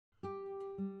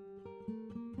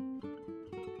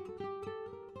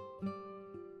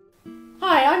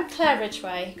I'm Clare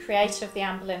Ridgway, creator of the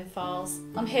Anne Boleyn Files.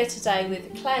 I'm here today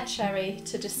with Clare Cherry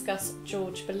to discuss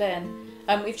George Boleyn.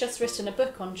 We've just written a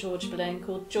book on George Boleyn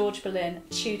called George Boleyn,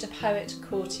 Tudor Poet,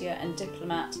 Courtier and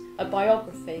Diplomat, a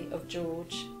biography of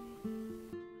George.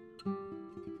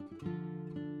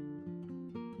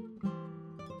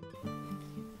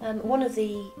 One of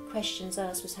the questions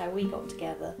asked was how we got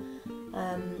together,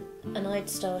 and I'd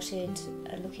started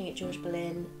looking at George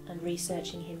Boleyn and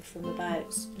researching him from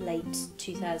about late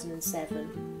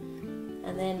 2007,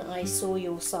 and then I saw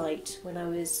your site when I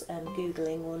was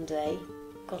Googling one day,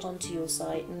 got onto your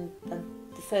site, and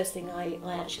the first thing I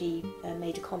actually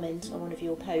made a comment on one of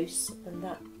your posts, and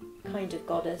that kind of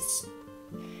got us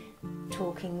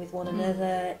talking with one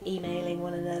another, emailing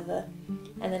one another,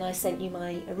 and then I sent you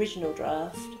my original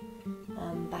draft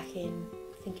back in,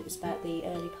 I think it was about the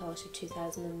early part of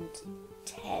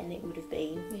 2010 it would have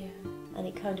been. Yeah. And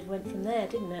it kind of went from there,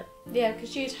 didn't it? Yeah,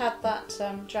 because you'd had that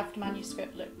draft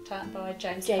manuscript looked at by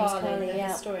James Carley, the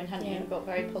historian, hadn't you, and got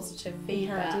very positive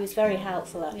feedback. He was very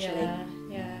helpful actually.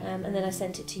 Yeah. And then I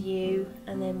sent it to you,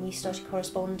 and then we started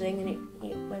corresponding, and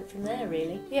it went from there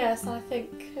really. Yes, I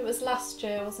think it was last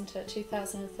year, wasn't it,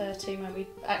 2013, when we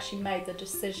actually made the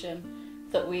decision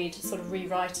that we'd sort of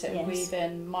rewrite it and weave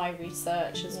in my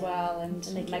research as well, and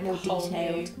make a more whole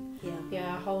detailed. new,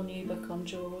 a whole new book on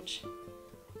George.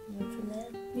 And went from there.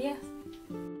 Yeah.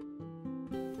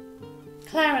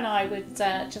 Claire and I would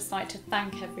just like to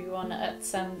thank everyone at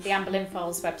the Anne Boleyn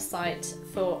Files website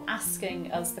for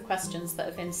asking us the questions that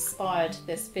have inspired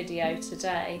this video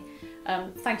today.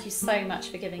 Thank you so much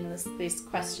for giving us these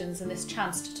questions and this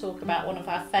chance to talk about one of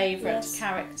our favourite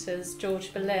characters,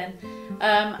 George Boleyn.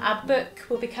 Our book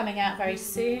will be coming out very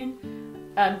soon,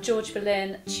 George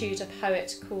Boleyn, Tudor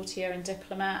Poet, Courtier and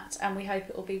Diplomat, and we hope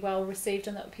it will be well received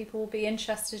and that people will be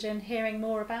interested in hearing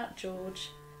more about George.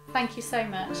 Thank you so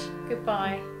much.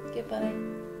 Goodbye.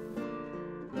 Goodbye.